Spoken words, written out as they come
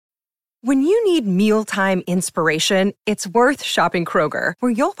When you need mealtime inspiration, it's worth shopping Kroger,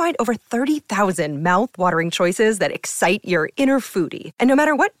 where you'll find over 30,000 mouth-watering choices that excite your inner foodie. And no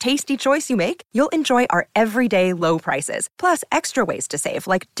matter what tasty choice you make, you'll enjoy our everyday low prices, plus extra ways to save,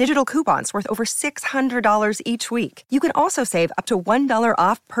 like digital coupons worth over $600 each week. You can also save up to $1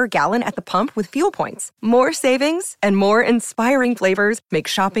 off per gallon at the pump with fuel points. More savings and more inspiring flavors make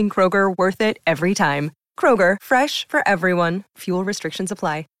shopping Kroger worth it every time. Kroger, fresh for everyone. Fuel restrictions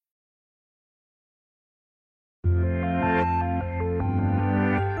apply.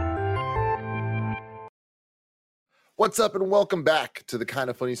 What's up, and welcome back to the Kind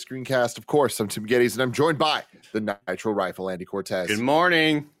of Funny Screencast. Of course, I'm Tim Geddes, and I'm joined by the Nitro Rifle, Andy Cortez. Good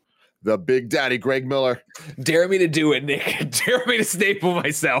morning. The Big Daddy, Greg Miller. Dare me to do it, Nick. Dare me to staple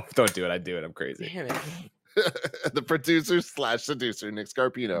myself. Don't do it. I do it. I'm crazy. Damn it. The producer / seducer, Nick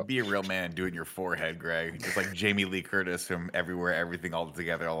Scarpino. Be a real man and do it in your forehead, Greg. Just like Jamie Lee Curtis from Everywhere, Everything, All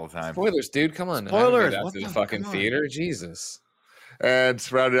Together, All the Time. Spoilers, dude. Come on. Spoilers. What the fucking theater? Jesus.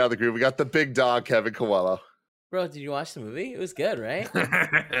 And rounding out the group, we got the big dog, Kevin Coelho. Bro, did you watch the movie? It was good, right?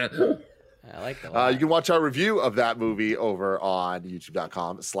 I like that. You can watch our review of that movie over on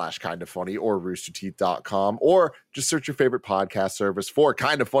youtube.com/kindoffunny or roosterteeth.com, or just search your favorite podcast service for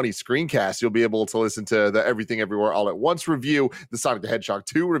Kind of Funny Screencast. You'll be able to listen to the Everything Everywhere All at Once review, the Sonic the Hedgehog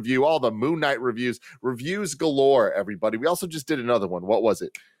 2 review, all the Moon Knight reviews galore, everybody. We also just did another one. What was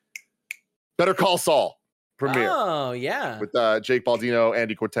it? Better Call Saul premiere. Oh, yeah. With Jake Baldino,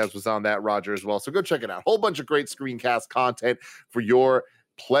 Andy Cortez was on that, Roger as well. So go check it out. Whole bunch of great screencast content for your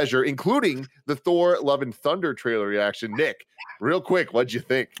pleasure, including the Thor Love and Thunder trailer reaction. Nick, real quick, what'd you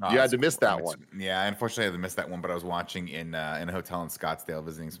think? You had to miss that one. Yeah, unfortunately I had to miss that one, but I was watching in a hotel in Scottsdale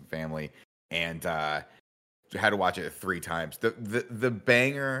visiting some family, and had to watch it 3 times. The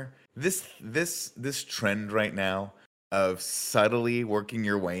banger, this trend right now of subtly working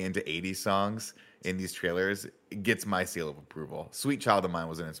your way into 80s songs in these trailers gets my seal of approval. Sweet Child of Mine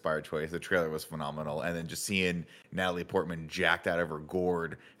was an inspired choice. The trailer was phenomenal. And then just seeing Natalie Portman jacked out of her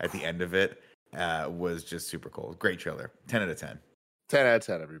gourd at the end of it was just super cool. Great trailer. 10 out of 10. 10 out of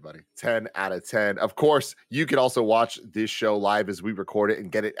 10, everybody. 10 out of 10. Of course, you can also watch this show live as we record it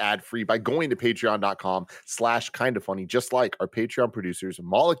and get it ad-free by going to patreon.com/kindoffunny, just like our Patreon producers,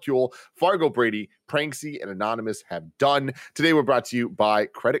 Molecule, Fargo Brady, Pranksy, and Anonymous have done. Today, we're brought to you by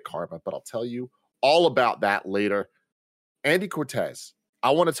Credit Karma, but I'll tell you all about that later. Andy Cortez, I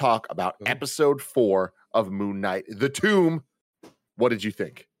want to talk about episode 4 of Moon Knight, The Tomb. What did you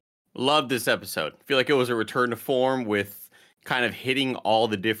think? Loved this episode. I feel like it was a return to form with kind of hitting all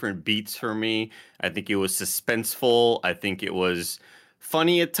the different beats for me. I think it was suspenseful. I think it was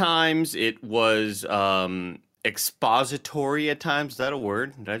funny at times. It was expository at times. Is that a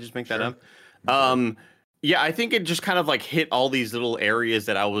word? Did I just make that up? Yeah, I think it just kind of like hit all these little areas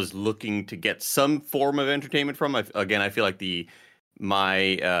that I was looking to get some form of entertainment from. I feel like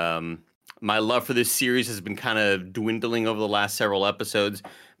my love for this series has been kind of dwindling over the last several episodes,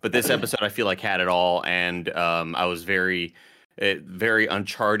 but this episode I feel like had it all, and I was very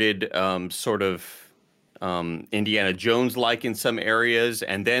Uncharted, sort of Indiana Jones-like in some areas,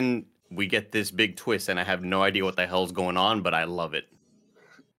 and then we get this big twist, and I have no idea what the hell's going on, but I love it.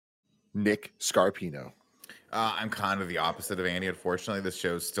 Nick Scarpino. I'm kind of the opposite of Andy. Unfortunately, this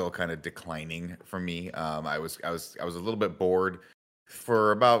show's still kind of declining for me. I was a little bit bored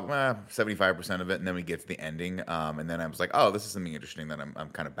for about 75% of it, and then we get to the ending, and then I was like, oh, this is something interesting that I'm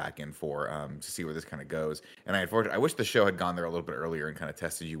kind of back in for to see where this kind of goes. And I wish the show had gone there a little bit earlier and kind of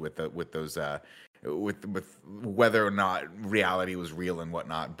tested you with those whether or not reality was real and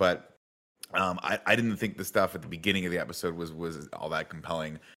whatnot. But I didn't think the stuff at the beginning of the episode was all that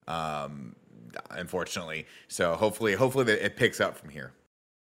compelling. Unfortunately, so hopefully that it picks up from here.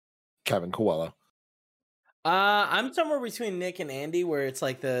 Kevin Coelho. I'm somewhere between Nick and Andy, where it's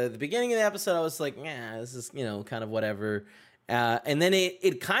like the beginning of the episode, I was like, yeah, this is, kind of whatever. And then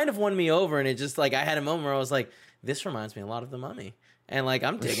it kind of won me over, and it just like, I had a moment where I was like, this reminds me a lot of The Mummy. And like,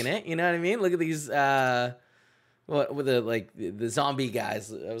 I'm digging it. You know what I mean? Look at these, the zombie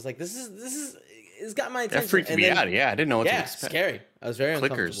guys. I was like, this is, it's got my attention. That freaked me out. Yeah. I didn't know what to expect. Scary. I was very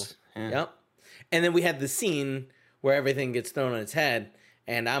uncomfortable. Yeah. Yep. And then we had the scene where everything gets thrown on its head,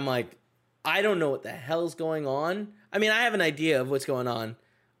 and I'm like, I don't know what the hell's going on. I mean, I have an idea of what's going on,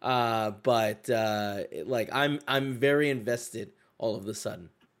 but I'm very invested all of a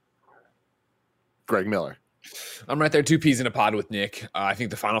sudden. Greg Miller. I'm right there, 2 peas in a pod with Nick. I think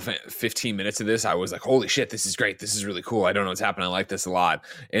the final 15 minutes of this, I was like, holy shit, this is great. This is really cool. I don't know what's happening. I like this a lot.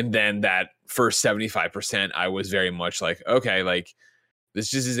 And then that first 75%, I was very much like, okay, like, this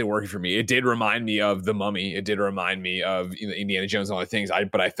just isn't working for me. It did remind me of The Mummy. It did remind me of Indiana Jones and all the things.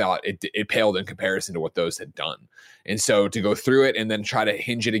 But I thought it paled in comparison to what those had done. And so to go through it and then try to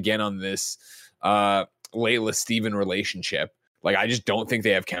hinge it again on this Layla Steven relationship, like I just don't think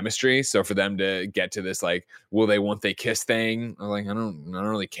they have chemistry. So for them to get to this like won't they kiss thing, I'm like I don't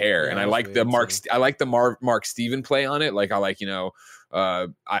really care. Yeah, and I like the Mark Steven play on it. Like I like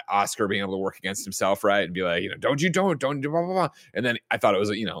Oscar being able to work against himself, right, and be like don't blah blah blah. And then I thought it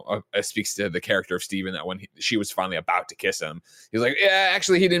was it speaks to the character of Steven that when she was finally about to kiss him, he was like, yeah,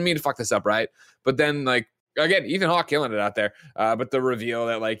 actually he didn't mean to fuck this up, right? But then like. Again, Ethan Hawke killing it out there. But the reveal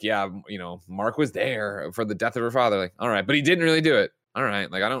that like, yeah, Mark was there for the death of her father. Like, all right, but he didn't really do it. All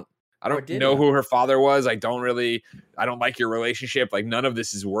right. Like, I don't know who her father was. I don't like your relationship. Like none of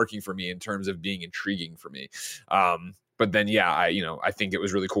this is working for me in terms of being intriguing for me. But then, yeah, I think it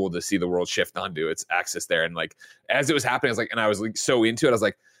was really cool to see the world shift onto its axis there. And like, as it was happening, I was like, and I was like so into it. I was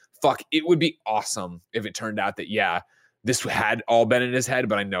like, fuck, it would be awesome if it turned out that, yeah, this had all been in his head,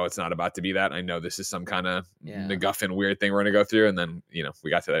 but I know it's not about to be that. I know this is some kind of MacGuffin weird thing we're going to go through. And then, we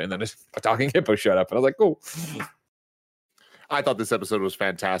got to that. And then a talking hippo showed up. And I was like, cool. I thought this episode was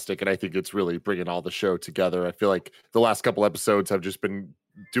fantastic. And I think it's really bringing all the show together. I feel like the last couple episodes have just been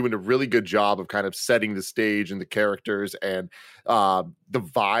doing a really good job of kind of setting the stage and the characters and the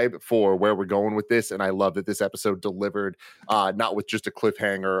vibe for where we're going with this. And I love that this episode delivered not with just a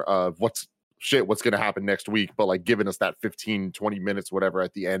cliffhanger of what's going to happen next week, but like giving us that 15-20 minutes whatever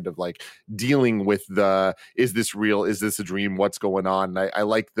at the end of like dealing with is this real, is this a dream, what's going on. And I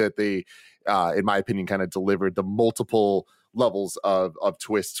like that they in my opinion kind of delivered the multiple levels of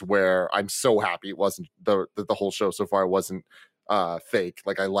twists where I'm so happy it wasn't the whole show so far wasn't fake.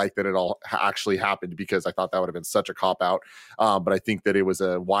 Like I like that it all actually happened because I thought that would have been such a cop out. But I think that it was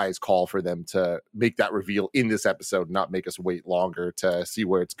a wise call for them to make that reveal in this episode, not make us wait longer to see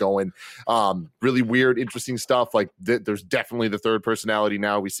where it's going. Really weird, interesting stuff. Like there's definitely the third personality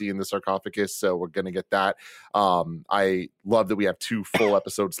now we see in the sarcophagus. So we're going to get that. I love that we have 2 full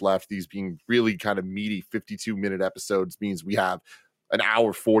episodes left. These being really kind of meaty 52-minute episodes means we have an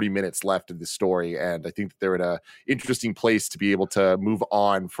hour 40 minutes left of the story, and I think that they're in a interesting place to be able to move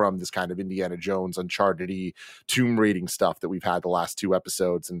on from this kind of Indiana Jones, Uncharted-y, tomb raiding stuff that we've had the last 2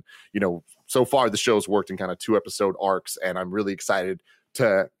 episodes. And so far the show's worked in kind of 2 episode arcs, and I'm really excited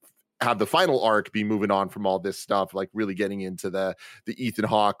to have the final arc be moving on from all this stuff, like really getting into the Ethan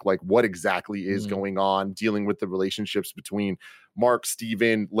Hawke, like what exactly is going on, dealing with the relationships between Mark,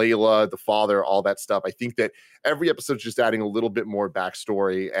 Steven, Layla, the father, all that stuff. I think that every episode's just adding a little bit more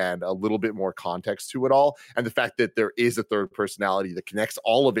backstory and a little bit more context to it all. And the fact that there is a third personality that connects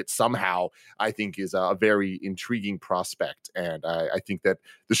all of it somehow, I think is a very intriguing prospect. And I think that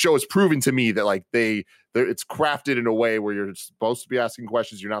the show has proven to me that like it's crafted in a way where you're supposed to be asking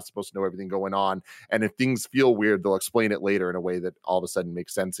questions. You're not supposed to know everything going on. And if things feel weird, they'll explain it later in a way that all of a sudden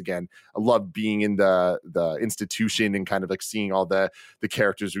makes sense again. I love being in the institution and kind of like seeing all the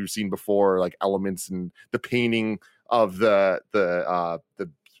characters we've seen before, like elements and the painting of the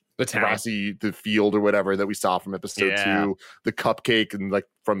grassy, the field or whatever that we saw from episode 2, the cupcake and like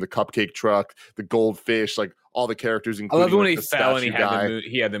from the cupcake truck, the goldfish, like all the characters. Including, I love when like, he fell and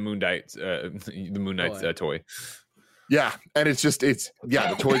he had the Moon Knight toy. Yeah, and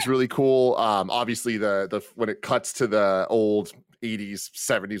the toy's really cool. Obviously the when it cuts to the old 80s,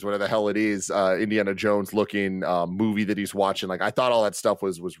 70s, whatever the hell it is, Indiana Jones looking movie that he's watching. Like I thought all that stuff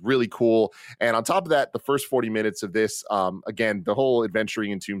was really cool. And on top of that, the first 40 minutes of this, again, the whole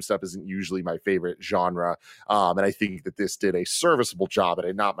adventuring and tomb stuff isn't usually my favorite genre. And I think that this did a serviceable job at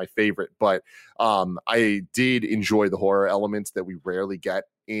it, not my favorite, but I did enjoy the horror elements that we rarely get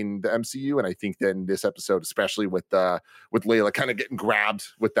in the MCU, and I think that in this episode, especially with Layla kind of getting grabbed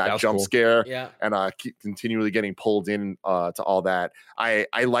with that jump scare, and continually getting pulled in to all that, I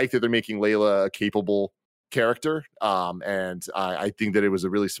like that they're making Layla a capable character, and I think that it was a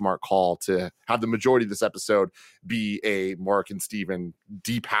really smart call to have the majority of this episode be a Mark and Steven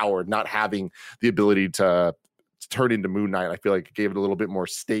depowered, not having the ability to turn into Moon Knight. I feel like it gave it a little bit more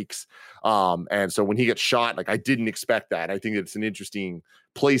stakes. And so when he gets shot, like I didn't expect that. I think it's an interesting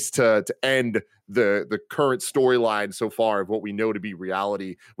place to end the current storyline so far of what we know to be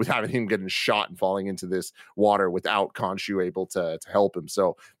reality, with having him getting shot and falling into this water without Khonshu able to help him.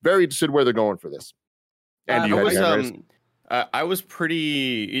 So very interested where they're going for this. And I was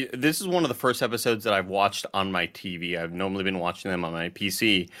pretty. This is one of the first episodes that I've watched on my TV. I've normally been watching them on my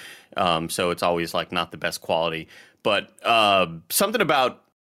PC, so it's always like not the best quality. But something about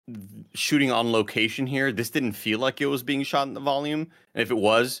shooting on location here, this didn't feel like it was being shot in the volume. And if it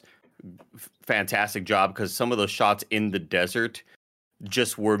was, fantastic job, because some of those shots in the desert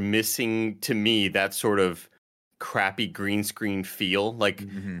just were missing to me that sort of crappy green screen feel. Like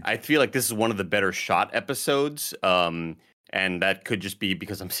I feel like this is one of the better shot episodes. And that could just be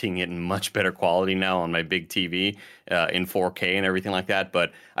because I'm seeing it in much better quality now on my big TV in 4K and everything like that.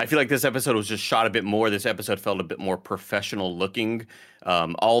 But I feel like this episode was just shot a bit more. This episode felt a bit more professional looking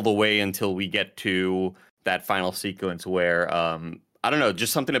all the way until we get to that final sequence where, I don't know,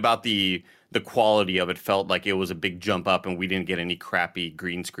 just something about the quality of it felt like it was a big jump up and we didn't get any crappy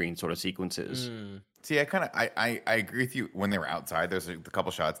green screen sort of sequences. See, I agree with you. When they were outside, there's a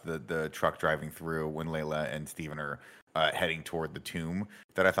couple shots, the truck driving through when Layla and Steven are heading toward the tomb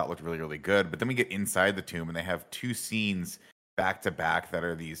that I thought looked really, really good. But then we get inside the tomb and they have two scenes back to back that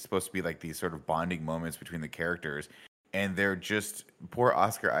are supposed to be like these sort of bonding moments between the characters. And they're just, poor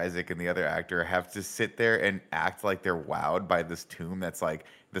Oscar Isaac and the other actor have to sit there and act like they're wowed by this tomb that's like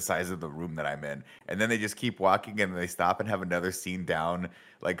the size of the room that I'm in. And then they just keep walking and they stop and have another scene down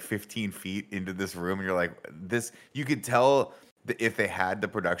like 15 feet into this room. And you're like, you could tell that if they had the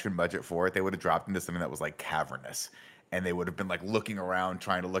production budget for it, they would have dropped into something that was like cavernous. And they would have been like looking around,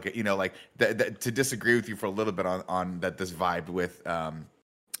 trying to look at, like to disagree with you for a little bit on that this vibed with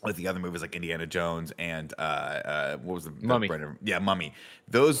the other movies like Indiana Jones and what was the Mummy? Mummy.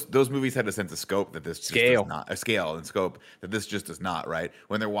 Those movies had a sense of scope that this just does not, a scale and scope that this just does not. Right,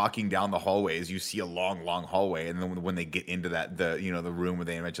 when they're walking down the hallways, you see a long hallway, and then when they get into the room where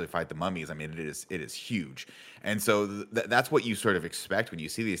they eventually fight the mummies, I mean, it is huge. And so that's what you sort of expect when you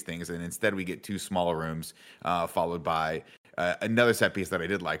see these things, and instead we get two smaller rooms followed by another set piece that I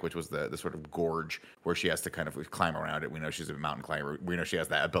did like, which was the sort of gorge where she has to kind of climb around it. We know she's a mountain climber. We know she has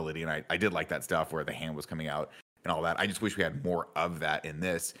that ability, and I did like that stuff where the hand was coming out and all that. I just wish we had more of that in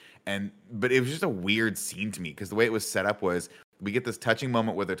this. But it was just a weird scene to me because the way it was set up was we get this touching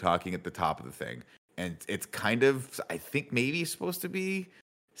moment where they're talking at the top of the thing, and it's kind of, I think maybe supposed to be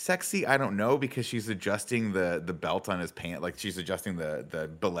sexy. I don't know, because she's adjusting the belt on his pant, like she's adjusting the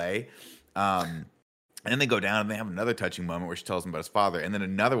belay. And then they go down and they have another touching moment where she tells him about his father, and then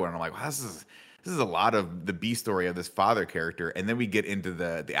another one. I'm like, wow, this is a lot of the B story of this father character. And then we get into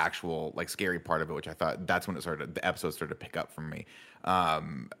the actual like scary part of it, which I thought that's when the episode started to pick up for me.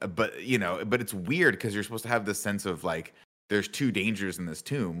 But it's weird because you're supposed to have this sense of like there's two dangers in this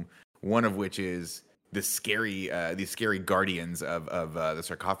tomb, one of which is these scary guardians of the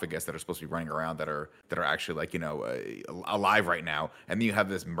sarcophagus that are supposed to be running around that are actually like alive right now, and then you have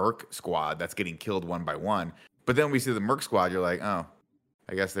this Merc squad that's getting killed one by one. But then we see the Merc squad, you're like, oh,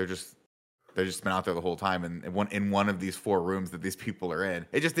 I guess they're just been out there the whole time, and in one of these four rooms that these people are in.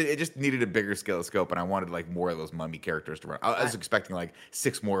 It just needed a bigger scale of scope, and I wanted like more of those mummy characters to run. I was expecting like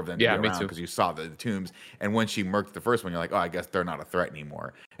 6 more of them to be around because you saw the tombs, and when she murked the first one, you're like, oh, I guess they're not a threat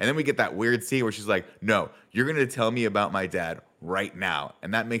anymore. And then we get that weird scene where she's like, no, you're gonna tell me about my dad right now,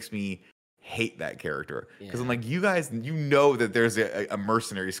 and that makes me hate that character because I'm like, you guys, that there's a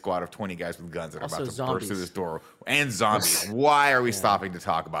mercenary squad of 20 guys with guns that are about to burst through this door, and zombies. Why are we stopping to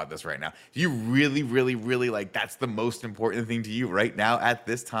talk about this right now? Do you really, really, really like that's the most important thing to you right now at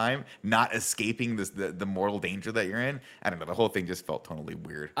this time? Not escaping the mortal danger that you're in? I don't know. The whole thing just felt totally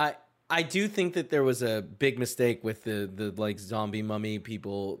weird. I do think that there was a big mistake with the like zombie mummy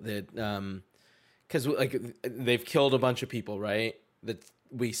people that because like they've killed a bunch of people, right? That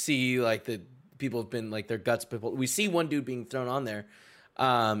we see like the people have been like their guts people. We see one dude being thrown on there,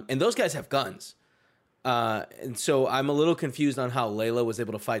 and those guys have guns, and so I'm a little confused on how Layla was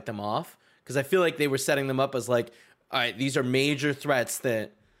able to fight them off because I feel like they were setting them up as like, all right, these are major threats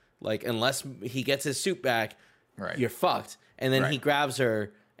that like unless he gets his suit back, right, you're fucked. And then he grabs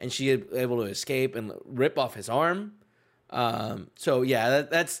her, and she is able to escape and rip off his arm. So yeah,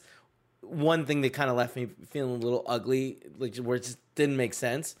 that's one thing that kind of left me feeling a little ugly, like where it just didn't make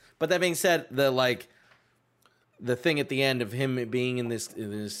sense. But that being said, the thing at the end of him being in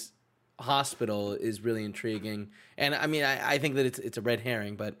this hospital is really intriguing. And I mean, I think that it's a red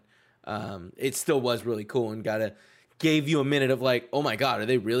herring, but it still was really cool and gave you a minute of like, oh my God, are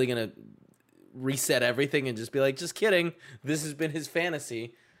they really gonna reset everything and just be like, just kidding, this has been his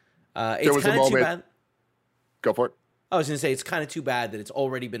fantasy. It's kind of too bad. Go for it. I was going to say, it's kind of too bad that it's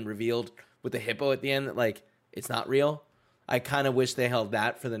already been revealed with the hippo at the end that, like, it's not real. I kind of wish they held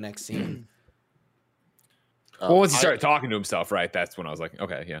that for the next scene. Well, once he started talking to himself, right, that's when I was like,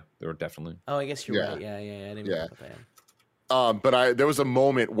 okay, yeah, they were definitely... Oh, I guess you're right. Yeah, I didn't even look at that. But there was a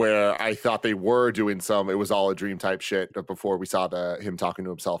moment where I thought they were doing it was all a dream type shit before we saw him talking to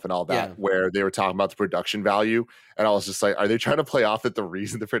himself and all that, where they were talking about the production value. And I was just like, are they trying to play off that the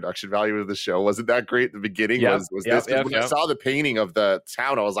reason the production value of the show wasn't that great at the beginning was this? When I saw the painting of the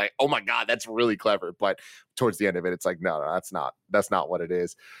town, I was like, oh my God, that's really clever. But towards the end of it, it's like, no, that's not what it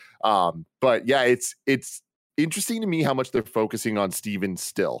is. But yeah, it's interesting to me how much they're focusing on Steven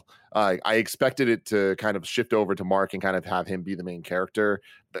still. I expected it to kind of shift over to Mark and kind of have him be the main character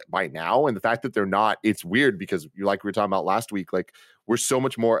by now. And the fact that they're not, it's weird because like we were talking about last week, like we're so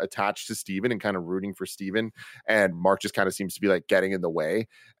much more attached to Steven and kind of rooting for Steven, and Mark just kind of seems to be like getting in the way.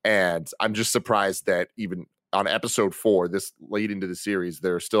 And I'm just surprised that even on episode 4, this late into the series,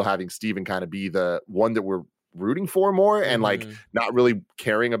 they're still having Steven kind of be the one that we're rooting for more, and like not really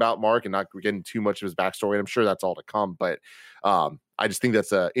caring about Mark and not getting too much of his backstory. And I'm sure that's all to come, but I just think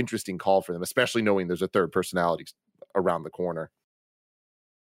that's an interesting call for them, especially knowing there's a third personality around the corner.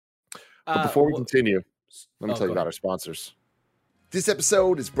 But before we continue, let me tell you about our sponsors. This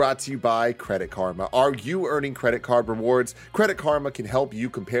episode is brought to you by Credit Karma. Are you earning credit card rewards? Credit Karma can help you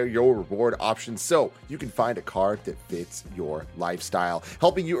compare your reward options so you can find a card that fits your lifestyle,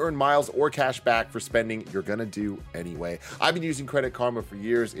 helping you earn miles or cash back for spending you're gonna do anyway. I've been using Credit Karma for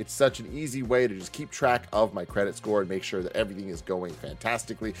years. It's such an easy way to just keep track of my credit score and make sure that everything is going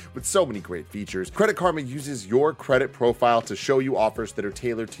fantastically with so many great features. Credit Karma uses your credit profile to show you offers that are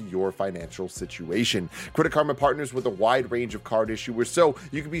tailored to your financial situation. Credit Karma partners with a wide range of card issuers so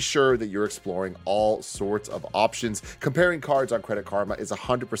you can be sure that you're exploring all sorts of options. Comparing cards on Credit Karma is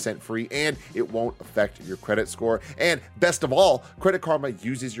 100% free and it won't affect your credit score. And best of all, Credit Karma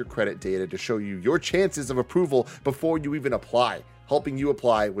uses your credit data to show you your chances of approval before you even apply, helping you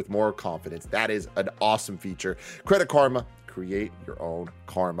apply with more confidence. That is an awesome feature. Credit Karma, create your own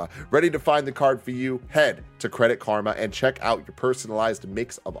karma. Ready to find the card for you? Head to Credit Karma and check out your personalized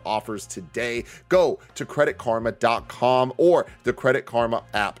mix of offers today. Go to creditkarma.com or the Credit Karma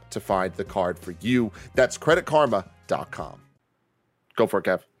app to find the card for you. That's creditkarma.com. Go for it,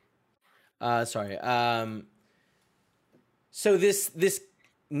 Kev. Sorry. So this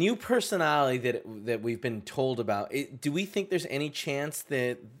new personality that we've been told about, do we think there's any chance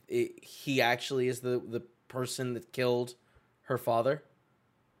that he actually is the person that killed her father?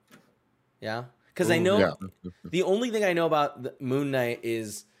 Yeah, because I know the only thing I know about Moon Knight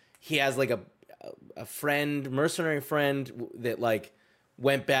is he has like a friend, mercenary friend that like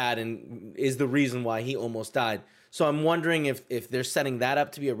went bad and is the reason why he almost died. So I'm wondering if they're setting that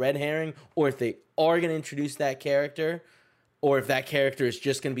up to be a red herring, or if they are going to introduce that character, or if that character is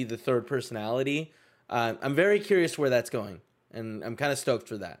just going to be the third personality. I'm very curious where that's going, and I'm kind of stoked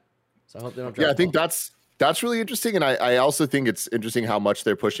for that. So I hope they don't. Yeah, I think that's really interesting, and I also think it's interesting how much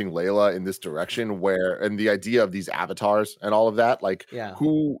they're pushing Layla in this direction, and the idea of these avatars and all of that. Like,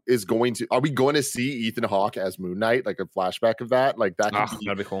 who is going to? Are we going to see Ethan Hawke as Moon Knight, like a flashback of that? Like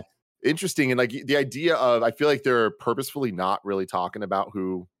that'd be cool. Interesting. And like the idea of, I feel like they're purposefully not really talking about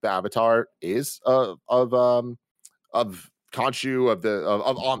who the avatar is of Khonshu, of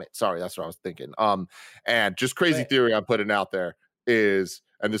Ammit. Sorry, that's what I was thinking. And just crazy theory I'm putting out there is,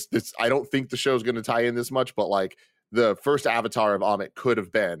 and this I don't think the show's going to tie in this much, but like the first avatar of Ammit could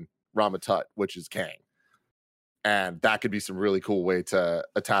have been Rama-Tut, which is Kang. And that could be some really cool way to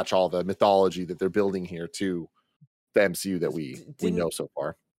attach all the mythology that they're building here to the MCU that we know so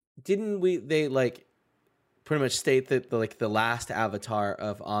far. Didn't they like pretty much state that the last avatar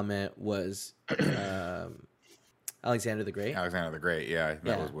of Ammit was Alexander the Great? Alexander the Great,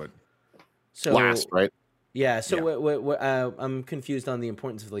 that was what. So last, right? Yeah. So what I'm confused on the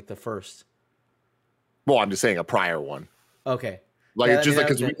importance of like the first. Well, I'm just saying a prior one. Okay. Like it's just like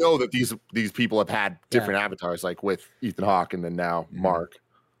because we know that these people have had different avatars, like with Ethan Hawke and then now Mark.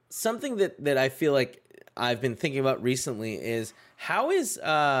 Something that I feel like I've been thinking about recently is how is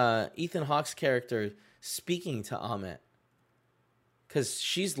Ethan Hawke's character speaking to Ammit? Because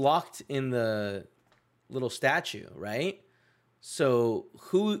she's locked in the little statue, right? So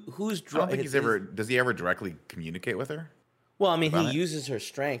who's? I don't think does he ever directly communicate with her? Well, I mean, he uses her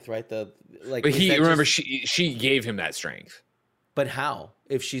strength, right? But she gave him that strength. But how?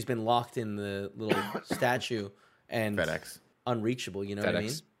 If she's been locked in the little statue and FedEx unreachable, you know what I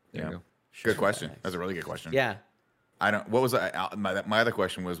mean? Yeah. Good question. That's a really good question. Yeah. What was my other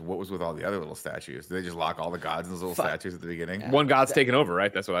question was, what was with all the other little statues? Did they just lock all the gods in those little statues at the beginning? One god's taken over,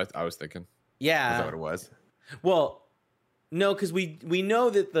 right? That's what I was thinking. Yeah. Is that what it was? Well, no, because we know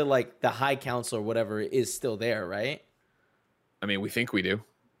that the High Council or whatever is still there, right? I mean, we think we do.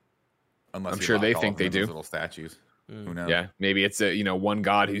 Unless I'm sure they think they do. Little statues. Who knows? Yeah, maybe it's one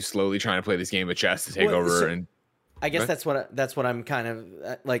god who's slowly trying to play this game of chess to take over. I guess Right. that's what I'm kind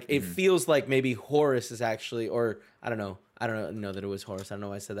of like. It feels like maybe Horus is actually, or I don't know. I don't know that it was Horus. I don't know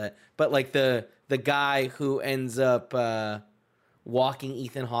why I said that. But like the guy who ends up walking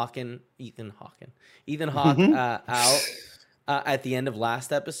Ethan Hawke out at the end of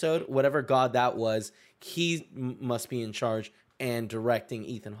last episode, whatever god that was, he must be in charge and directing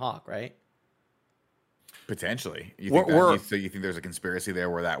Ethan Hawke, right? Potentially. You We're- think so you think there's a conspiracy there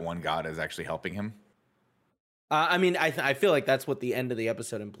where that one god is actually helping him? I mean, I feel like that's what the end of the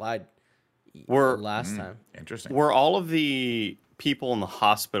episode implied last time. Interesting. Were all of the people in the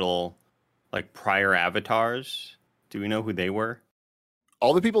hospital like prior avatars? Do we know who they were?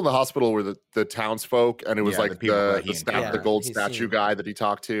 All the people in the hospital were the townsfolk, and it was Yeah, like the people that he the encountered. gold He's statue seen. guy that he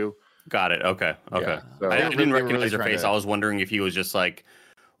talked to. Got it. Okay. Okay. so- I They were didn't really recognize her trying face. to- I was wondering if he was just like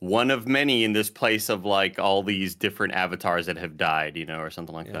one of many in this place of like all these different avatars that have died, you know, or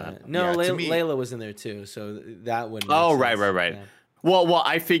something like that. No, Yeah, to me- Layla was in there too, so that would. Oh, right. Yeah. Well,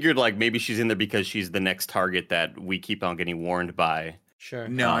 I figured like maybe she's in there because she's the next target that we keep on getting warned by. Sure.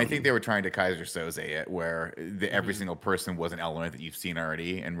 No, I think they were trying to Kaiser Soze it, where every single person was an element that you've seen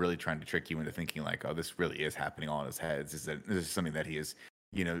already, and really trying to trick you into thinking like, oh, this really is happening all in his head. This is something that he is,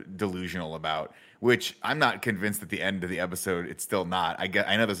 delusional about. Which I'm not convinced at the end of the episode it's still not. I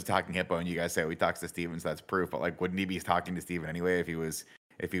know there's a talking hippo, and you guys say we talks to Steven, so that's proof. But like, wouldn't he be talking to Steven anyway if he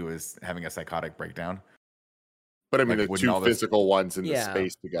was having a psychotic breakdown? But I mean, Like, the wouldn't two all this- physical ones in Yeah. the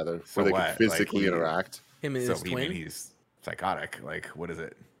space together, So where they what? can physically Like, interact. Him and So his he, twin. he's psychotic. Like, what is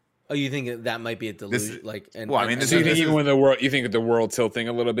it? Oh, you think that might be a delusion? Well, I mean, and- this So you is- think even when you think the world tilting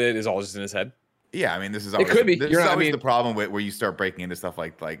a little bit is all just in his head? Yeah, I mean, this is It always, could be. This You're is not- I always mean- the problem with where you start breaking into stuff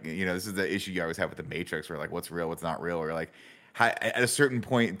like this is the issue you always have with the Matrix, where like what's real, what's not real, or like at a certain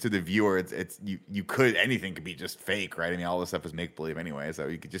point to the viewer, it's anything could be just fake, right? I mean, all this stuff is make believe anyway, so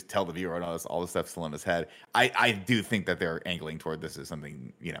you could just tell the viewer, oh, all this stuff's still in his head. I do think that they're angling toward this as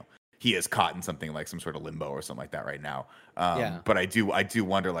something, he is caught in something like some sort of limbo or something like that right now. Yeah. But I do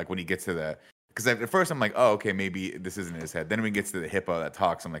wonder, like when he gets to because at first I'm like, oh, okay, maybe this isn't in his head. Then when he gets to the hippo that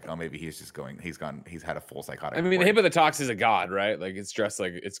talks, I'm like, oh, maybe he's had a full psychotic. I mean, the break. hippo that talks is a god, right? Like it's dressed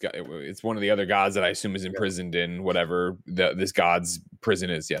like it's one of the other gods that I assume is imprisoned in whatever this god's prison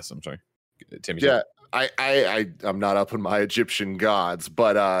is. Yes, I'm sorry, Timmy. Yeah, I'm not up on my Egyptian gods,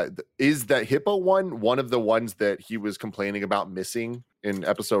 but is that hippo one of the ones that he was complaining about missing in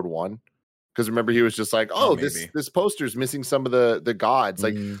episode 1? Because remember, he was just like, "Oh, this poster's missing some of the gods."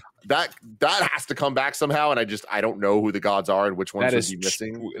 Like that has to come back somehow, and I don't know who the gods are and which ones That would is be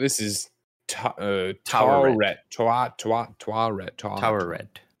missing. This is Towerette.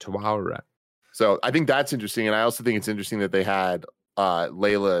 Towerette. So I think that's interesting, and I also think it's interesting that they had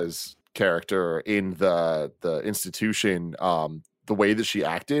Layla's character in the institution. The way that she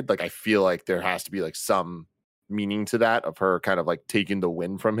acted, like I feel like there has to be like some meaning to that of her kind of like taking the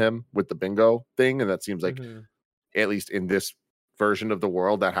win from him with the bingo thing, and that seems like at least in this version of the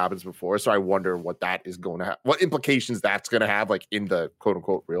world that happens before. So I wonder what that is going to have, what implications that's going to have, like in the quote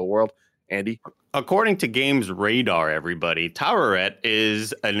unquote real world. Andy, According to Games Radar, everybody, Towerette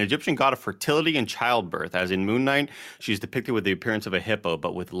is an Egyptian god of fertility and childbirth. As in Moon Knight, she's depicted with the appearance of a hippo,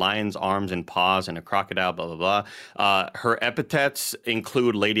 but with lion's arms and paws and a crocodile, blah, blah, blah. Her epithets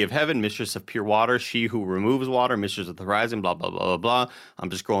include Lady of Heaven, Mistress of Pure Water, She Who Removes Water, Mistress of the Horizon, blah, blah, blah, blah, blah. I'm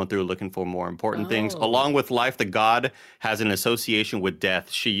just scrolling through looking for more important things. Along with life, the god has an association with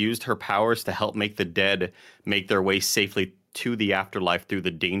death. She used her powers to help make the dead make their way safely to the afterlife through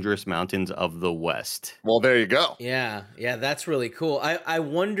the dangerous mountains of the West. well, there you go. Yeah, that's really cool. I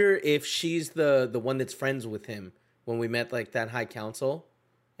wonder if she's the one that's friends with him when we met like that high council.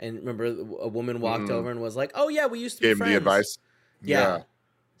 And remember, a woman walked over and was like, "Oh yeah, we used to be Gave him friends." the advice. Yeah.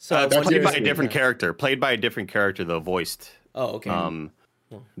 So I Played wonder by if- a different character. Played by a different character, though, voiced. Oh, okay.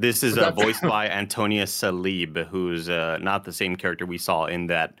 This is voiced by Antonia Salib, who's not the same character we saw in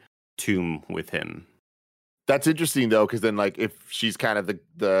that tomb with him. That's interesting though, because then like if she's kind of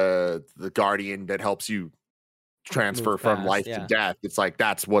the guardian that helps you transfer Move from past, life yeah. to death, it's like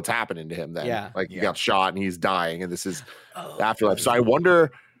that's what's happening to him then. Yeah. Like he Yeah. got shot and he's dying, and this is Oh, afterlife. So I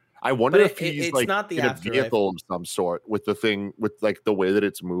wonder But if he's it's like not the in a afterlife. vehicle of some sort with the thing with like the way that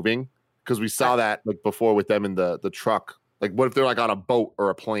it's moving. Because we saw that like before with them in the truck. Like what if they're like on a boat or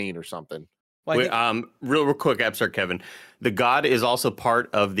a plane or something? Well, I Wait, think- real quick, abstract Kevin. The god is also part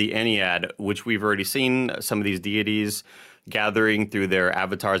of the Ennead, which we've already seen some of these deities gathering through their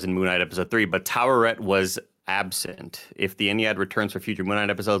avatars in Moon Knight episode 3, but Towerette was absent. If the Ennead returns for future Moon Knight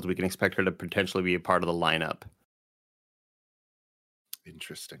episodes, we can expect her to potentially be a part of the lineup.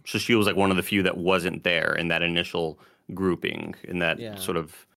 Interesting. So she was like one of the few that wasn't there in that initial grouping, in that Yeah. sort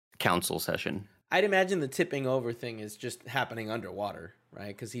of council session. I'd imagine the tipping over thing is just happening underwater, right?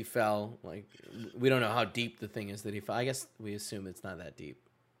 Because he fell. Like, we don't know how deep the thing is that he fell. I guess we assume it's not that deep.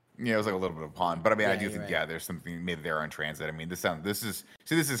 Yeah, it was like a little bit of a pond, but I mean, I Yeah, do you're think right. yeah, there's something maybe they're on transit. I mean, this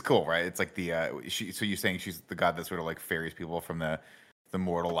is cool, right? It's like the so you're saying she's the god that sort of like ferries people from the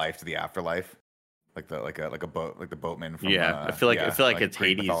mortal life to the afterlife, like a boat, like the boatman from I feel like it's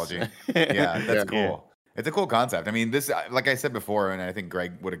Greek Hades. mythology. Yeah, that's Yeah. cool. It's a cool concept. I mean, this, like I said before, and I think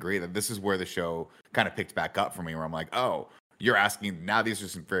Greg would agree that this is where the show kind of picked back up for me, where I'm like, oh, you're asking now. These are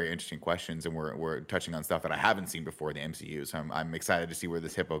some very interesting questions, and we're touching on stuff that I haven't seen before in the MCU. So I'm excited to see where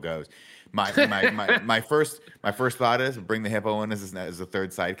this hippo goes. My first thought is bring the hippo in as a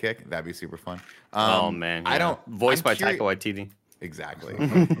third sidekick. That'd be super fun. Oh man, I don't voiced I'm by Taika Waititi. Exactly.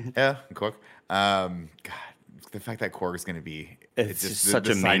 Yeah, Korg. God, the fact that Korg is going to be It's just such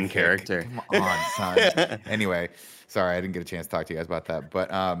a main sidekick. character. Come on, son. Anyway, sorry, I didn't get a chance to talk to you guys about that. But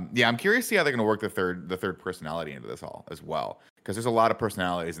yeah, I'm curious to see how they're going to work the third personality into this all as well, because there's a lot of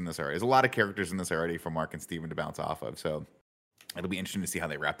personalities in this already. There's a lot of characters in this already for Mark and Steven to bounce off of. So it'll be interesting to see how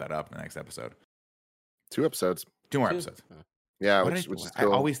they wrap that up in the next episode. 2 episodes. 2 more episodes. Yeah, What which did is I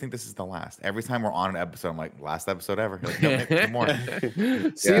cool. always think this is the last. Every time we're on an episode, I'm like, last episode ever. You're like, no, Nick, 2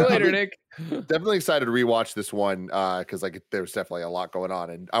 more. See you later, Nick. Definitely excited to rewatch this one because like there's definitely a lot going on,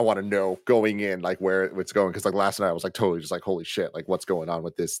 and I want to know going in like where it's going, because like last night I was like totally just like holy shit, like what's going on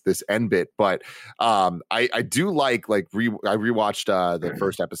with this end bit. But I do I rewatched the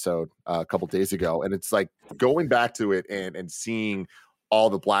first episode a couple days ago, and it's like going back to it and seeing all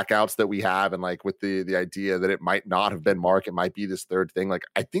the blackouts that we have, and like with the idea that it might not have been Mark, it might be this third thing. Like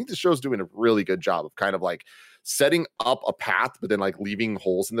I think the show's doing a really good job of kind of like setting up a path, but then like leaving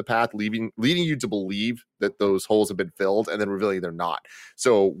holes in the path, leading you to believe that those holes have been filled, and then revealing they're not.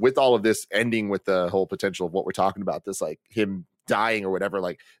 So with all of this ending with the whole potential of what we're talking about, this like him dying or whatever,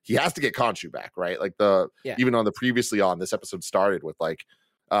 like he has to get Khonshu back, right? Like even on the previously on, this episode started with like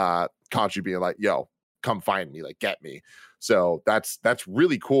Khonshu being like, yo, come find me, like get me. So that's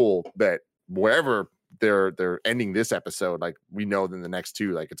really cool that wherever they're ending this episode, like we know in the next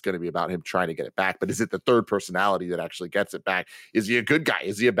 2, like it's going to be about him trying to get it back. But is it the third personality that actually gets it back? Is he a good guy?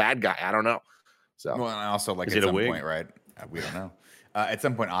 Is he a bad guy? I don't know. So Well, and also like Is at it a some wig? point, right? We don't know. At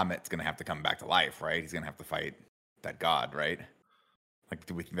some point, Amit's going to have to come back to life, right? He's going to have to fight that god, right? Like,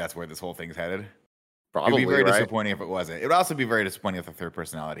 do we think that's where this whole thing's headed? probably It'd be very right. disappointing if it wasn't. It would also be very disappointing if the third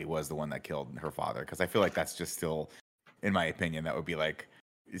personality was the one that killed her father, because I feel like that's just still, in my opinion, that would be like,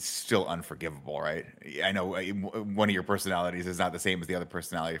 it's still unforgivable, right? I know one of your personalities is not the same as the other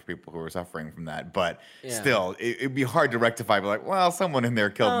personality for people who are suffering from that, but still, it'd be hard to rectify. Be like, well, someone in there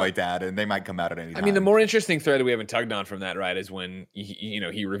killed my dad, and they might come out at any time. I mean, the more interesting thread that we haven't tugged on from that, right, is when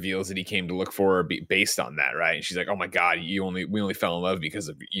he reveals that he came to look for her based on that, right? And she's like, "Oh my God, we only fell in love because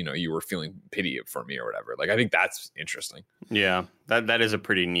of you were feeling pity for me or whatever." Like, I think that's interesting. Yeah, that is a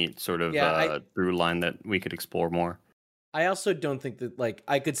pretty neat sort of through line that we could explore more. I also don't think that, like,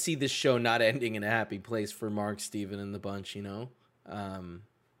 I could see this show not ending in a happy place for Mark, Steven, and the bunch, you know?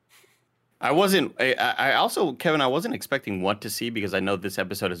 I wasn't. I also, Kevin, I wasn't expecting what to see, because I know this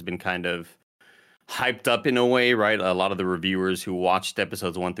episode has been kind of hyped up in a way, right? A lot of the reviewers who watched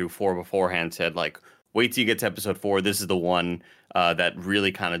episodes 1 through 4 beforehand said, like, wait till you get to episode 4. This is the one that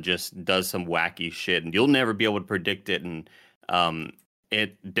really kind of just does some wacky shit, and you'll never be able to predict it. And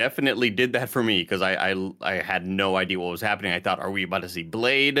it definitely did that for me, because I had no idea what was happening. I thought, are we about to see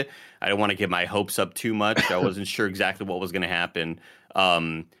Blade? I didn't want to get my hopes up too much. I wasn't sure exactly what was going to happen.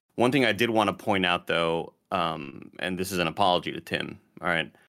 One thing I did want to point out, though, and this is an apology to Tim. All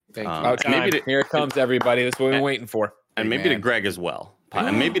right. Thank you. About time. Here it comes, everybody. That's what we've been waiting for. And maybe to Greg as well.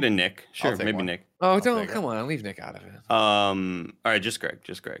 And maybe to Nick. Sure, take maybe one. Nick. Oh, don't come on, leave Nick out of it. All right, just Greg.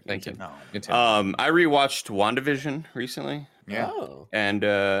 Thank you. No. Continue. I rewatched WandaVision recently, Yeah. Oh. and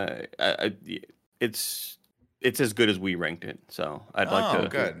it's as good as we ranked it. So I'd like to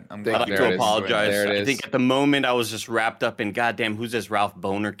good. I'd There like it to is. apologize. There it I is. think at the moment I was just wrapped up in goddamn who's this Ralph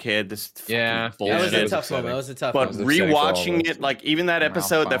Boner kid? This fucking Yeah. That bullshit. was it a was tough upsetting. moment. That was a tough But moment. was upsetting for all of rewatching us. it, like even that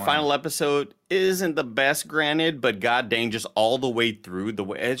episode, that Boner. final episode isn't the best, granted, but god dang, just all the way through the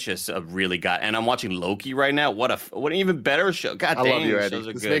way, it's just a really god. And I'm watching Loki right now. What an even better show. God I dang, love you, shows Eddie.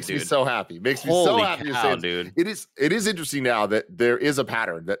 are This good, makes me dude. so happy. Makes me so Holy happy to cow, say this. dude. It is interesting now that there is a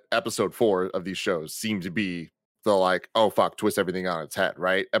pattern that episode 4 of these shows seem to be the like, oh fuck, twist everything on its head,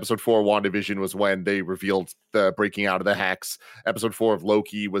 right? Episode 4 WandaVision was when they revealed the breaking out of the hex. Episode 4 of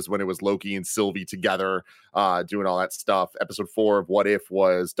Loki was when it was Loki and Sylvie together doing all that stuff. Episode 4 of What If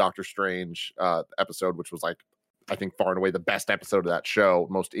was Doctor Strange episode, which was like, I think far and away the best episode of that show,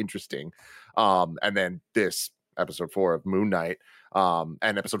 most interesting. And then this episode 4 of Moon Knight. And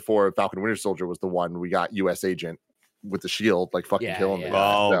episode 4 of Falcon and Winter Soldier was the one we got U.S. Agent with the shield, like fucking killing the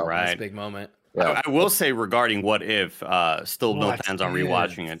guy. Oh, So, right. That's a big moment. Yeah. I will say regarding What If, still no plans on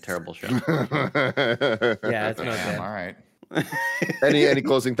rewatching it. Terrible show. Yeah, it's no good. All right. Any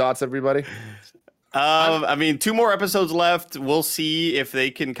closing thoughts, everybody? I mean, 2 more episodes left. We'll see if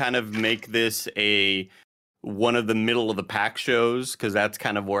they can kind of make this one of the middle of the pack shows, because that's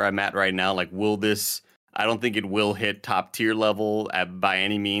kind of where I'm at right now. Like, will this? I don't think it will hit top tier level by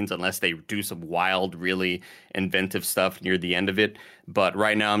any means, unless they do some wild, really inventive stuff near the end of it. But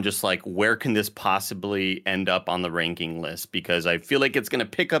right now, I'm just like, where can this possibly end up on the ranking list? Because I feel like it's going to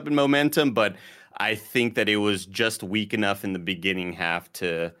pick up in momentum, but I think that it was just weak enough in the beginning half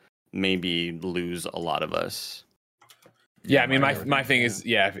to maybe lose a lot of us. Yeah, I mean, my thing is,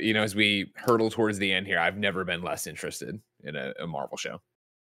 as we hurtle towards the end here, I've never been less interested in a Marvel show.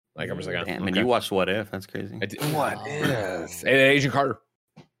 Like, I was like, damn, and you watched What If? That's crazy. I did. What If? Agent Carter.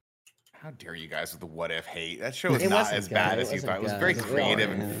 How dare you guys with the What If hate? That show is not as bad as you thought. It was very creative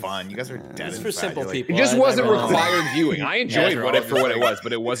and fun. You guys are dead. It's for simple people. It just wasn't required viewing. I enjoyed What If for what it was,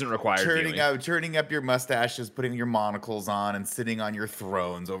 but it wasn't required viewing. Turning up your mustaches, putting your monocles on, and sitting on your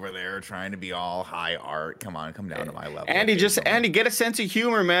thrones over there, trying to be all high art. Come on, come down to my level. Andy, get a sense of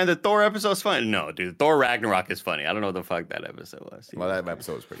humor, man. The Thor episode's funny. No, dude, Thor Ragnarok is funny. I don't know what the fuck that episode was. Well, that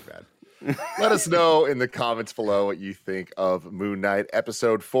episode was pretty bad. Let us know in the comments below what you think of Moon Knight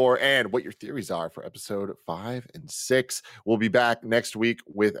episode 4 and what your theories are for episode 5 and 6. We'll be back next week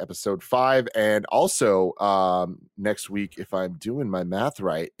with episode 5, and also next week, if I'm doing my math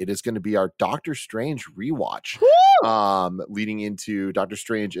right, it is going to be our Doctor Strange rewatch, leading into Doctor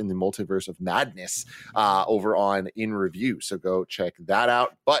Strange in the Multiverse of Madness over on In Review. So go check that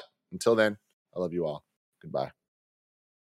out. But until then, I love you all. Goodbye.